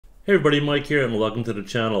Hey everybody, Mike here and welcome to the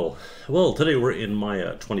channel. Well, today we're in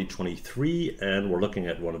Maya 2023 and we're looking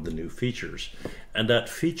at one of the new features. And that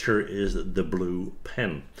feature is the blue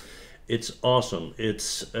pen. It's awesome.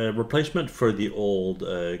 It's a replacement for the old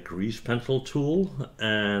grease pencil tool,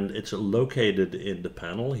 and it's located in the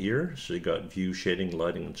panel here. So you got view, shading,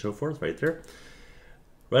 lighting, and so forth right there.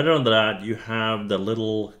 Right under that, you have the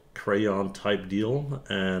little crayon type deal,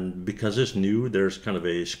 and because it's new, there's kind of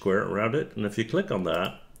a square around it. And if you click on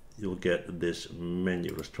that, you'll get this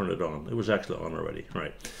menu. Let's turn it on. It was actually on already,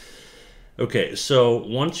 right? Okay, so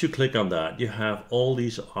once you click on that, you have all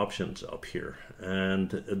these options up here,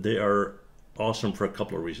 and they are awesome for a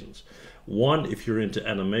couple of reasons. One, if you're into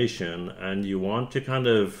animation and you want to kind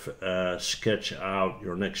of sketch out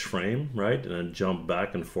your next frame, right, and then jump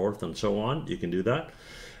back and forth and so on, you can do that.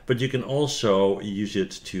 But you can also use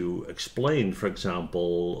it to explain, for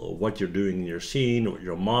example, what you're doing in your scene, what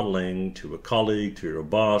you're modeling to a colleague, to your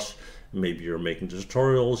boss. Maybe you're making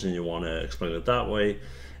tutorials and you want to explain it that way.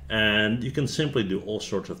 And you can simply do all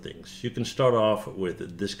sorts of things. You can start off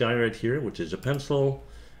with this guy right here, which is a pencil,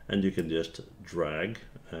 and you can just drag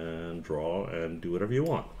and draw and do whatever you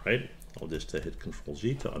want, right? I'll just hit Control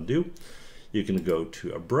Z to undo. You can go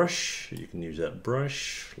to a brush. You can use that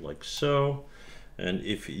brush like so. And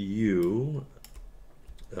if you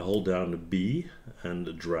hold down the B and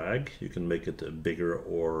drag, you can make it bigger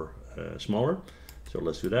or smaller. So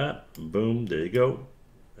let's do that. Boom, there you go.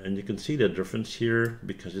 And you can see the difference here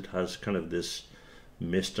because it has kind of this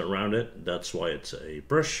mist around it. That's why it's a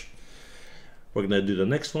brush. We're going to do the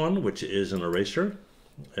next one, which is an eraser.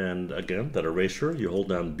 And again, that eraser, you hold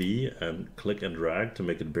down B and click and drag to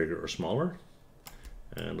make it bigger or smaller.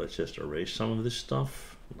 And let's just erase some of this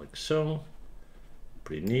stuff like so.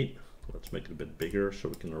 Pretty neat. Let's make it a bit bigger so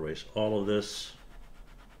we can erase all of this.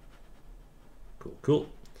 Cool, cool.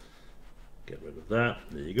 Get rid of that.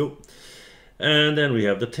 There you go. And then we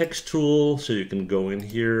have the text tool, so you can go in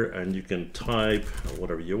here and you can type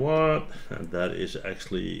whatever you want. And that is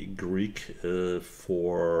actually Greek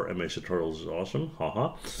for MS tutorials is awesome.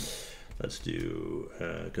 Haha. Let's do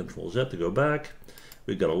Control Z to go back.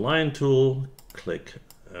 We've got a line tool. Click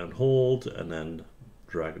and hold, and then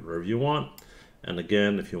drag it wherever you want. And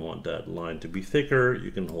again, if you want that line to be thicker, you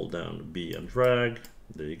can hold down B and drag.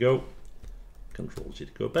 There you go. Control Z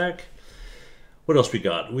to go back. What else we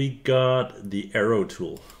got? We got the arrow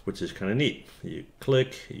tool, which is kind of neat. You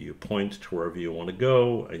click, you point to wherever you want to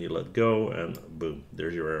go, and you let go, and boom,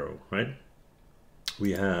 there's your arrow, right?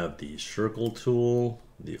 We have the circle tool,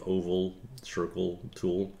 the oval circle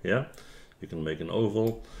tool. Yeah, you can make an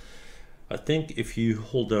oval. I think if you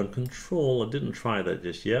hold down Control, I didn't try that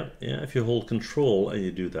just yet. Yeah, if you hold Control and you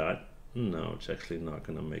do that, no, it's actually not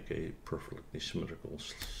going to make a perfectly symmetrical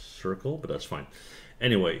circle, but that's fine.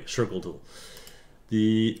 Anyway, circle tool.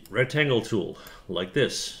 The rectangle tool, like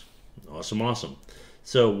this. Awesome, awesome.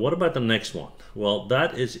 So what about the next one? Well,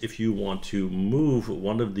 that is if you want to move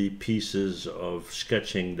one of the pieces of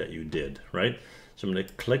sketching that you did, right? So I'm going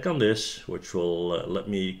to click on this, which will let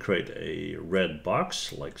me create a red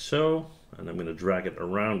box like so. And I'm going to drag it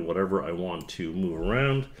around whatever I want to move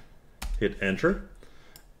around. Hit enter.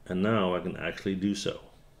 And now I can actually do so.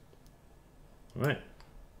 All right.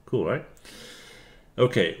 Cool, right?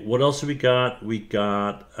 Okay, what else have we got? We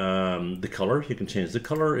got the color. You can change the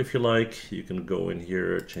color if you like. You can go in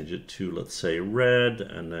here, change it to, let's say, red.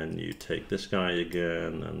 And then you take this guy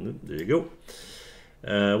again. And there you go.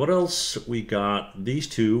 What else? We got these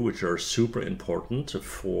two, which are super important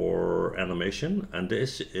for animation, and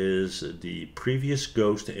this is the previous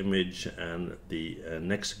ghost image and the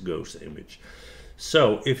next ghost image.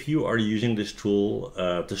 So if you are using this tool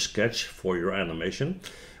to sketch for your animation,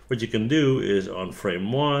 what you can do is on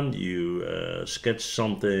frame 1 you sketch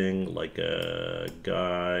something like a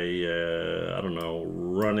guy, I don't know,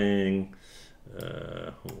 running,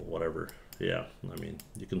 whatever. Yeah, I mean,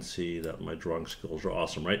 you can see that my drawing skills are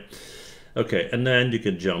awesome, right? Okay, and then you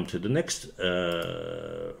can jump to the next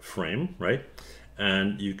frame, right?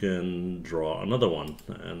 And you can draw another one.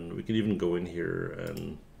 And we can even go in here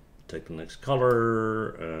and take the next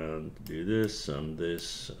color and do this and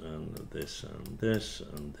this and this and this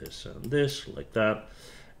and this and this, like that.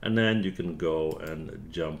 And then you can go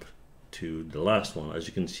and jump to the last one, as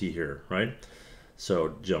you can see here, right?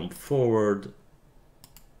 So jump forward,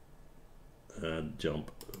 and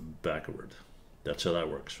jump backward. That's how that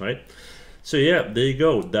works, right? So yeah, there you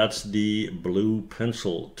go. That's the blue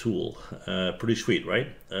pencil tool. Pretty sweet, right?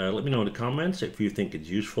 Let me know in the comments if you think it's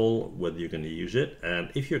useful, whether you're going to use it,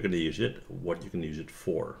 and if you're going to use it, what you can use it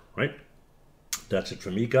for, right? That's it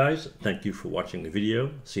from me, guys. Thank you for watching the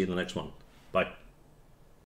video. See you in the next one. Bye.